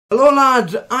Hello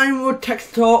lads, I'm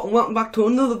Textor and welcome back to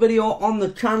another video on the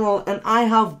channel, and I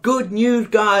have good news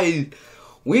guys.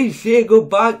 We say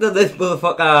goodbye to this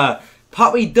motherfucker.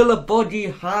 Papy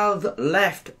Djilobodji has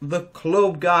left the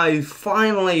club guys,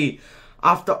 finally.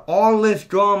 After all this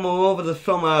drama over the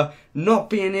summer, not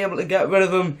being able to get rid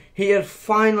of him, he has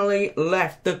finally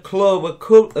left the club. A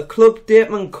club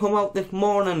statement come out this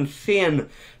morning saying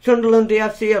Sunderland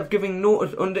AFC have given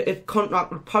notice under its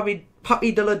contract with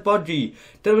Papy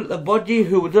Djilobodji,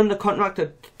 who was under contract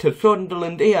to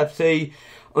Sunderland AFC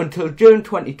until June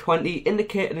 2020,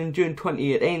 indicated in June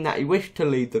 2018 that he wished to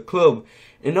leave the club.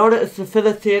 In order to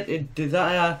facilitate his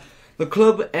desire, the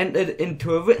club entered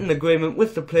into a written agreement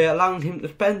with the player allowing him to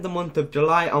spend the month of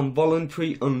July on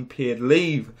voluntary unpaid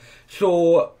leave.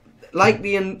 So, like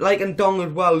Ndong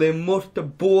as well, they must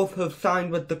have both have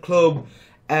signed with the club,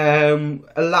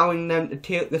 allowing them to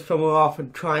take the summer off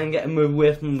and try and get him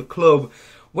away from the club.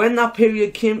 When that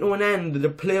period came to an end, the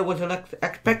player was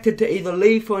expected to either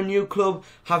leave for a new club,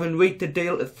 having reached a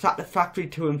deal that's satisfactory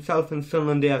to himself and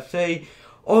Sunderland AFC,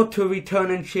 or to return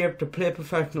in shape to play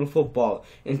professional football.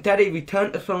 Instead, he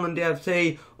returned to Sunderland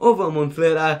AFC over a month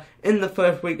later, in the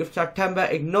first week of September,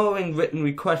 ignoring written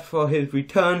requests for his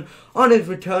return. On his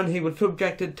return, he was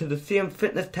subjected to the same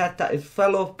fitness test that his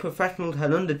fellow professionals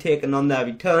had undertaken on their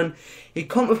return. He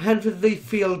comprehensively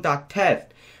failed that test.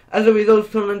 As a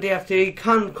result, Sunderland AFC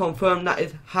can confirm that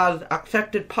it has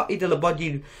accepted Papy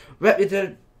Djilobodji's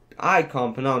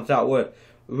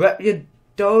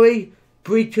repudiatory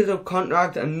breaches of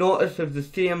contract, and notice of the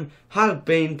same has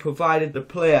been provided the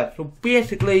player. So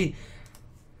basically,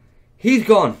 he's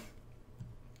gone.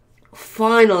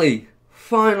 Finally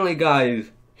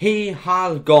guys, he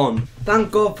has gone.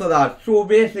 Thank God for that. So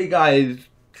basically guys,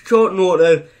 short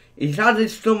notice, he's had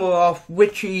his summer off,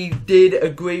 which he did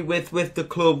agree with the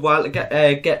club while to get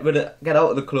out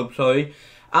of the club, sorry.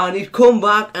 And he's come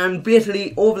back, and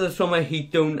basically over the summer he's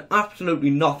done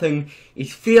absolutely nothing.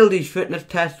 He's failed his fitness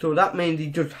test, so that means he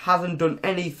just hasn't done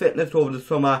any fitness over the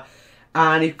summer.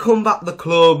 And he's come back to the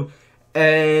club,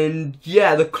 and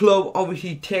yeah, the club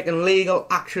obviously taking legal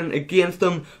action against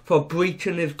him for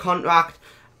breaching his contract.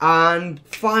 And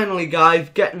finally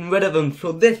guys, getting rid of him.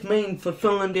 So this means for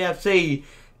Sunderland AFC,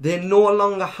 they no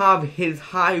longer have his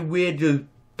high wages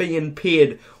being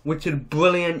paid, which is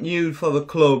brilliant news for the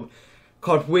club.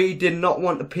 Because we did not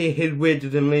want to pay his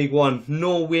wages in League One.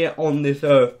 Nowhere on this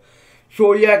earth.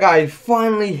 So yeah guys,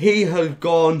 finally he has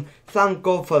gone. Thank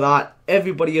God for that.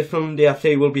 Everybody at Sunderland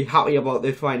AFC will be happy about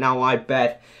this right now, I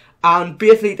bet. And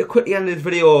basically, to quickly end this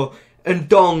video,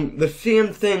 Ndong, the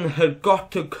same thing has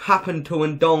got to happen to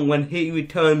Ndong when he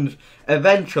returns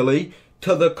eventually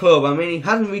to the club. I mean, he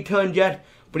hasn't returned yet,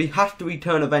 but he has to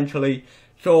return eventually.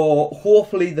 So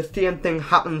hopefully the same thing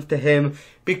happens to him,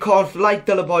 because like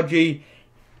Djilobodji,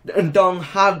 Ndong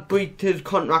has breached his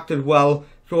contract as well,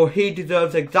 so he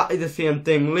deserves exactly the same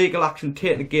thing, legal action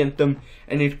taken against him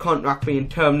and his contract being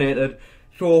terminated.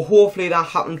 So hopefully that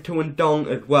happens to Ndong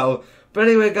as well. But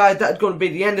anyway guys, that's going to be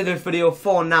the end of this video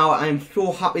for now. I am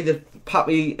so happy that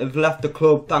Papy has left the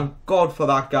club. Thank God for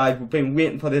that guys, we've been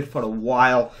waiting for this for a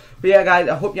while. But yeah guys,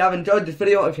 I hope you have enjoyed this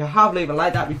video. If you have, leave a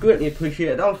like, that'd be greatly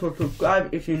appreciated. Also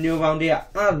subscribe if you're new around here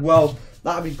as well,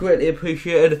 that'd be greatly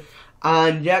appreciated.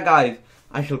 And yeah guys,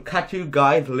 I shall catch you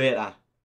guys later.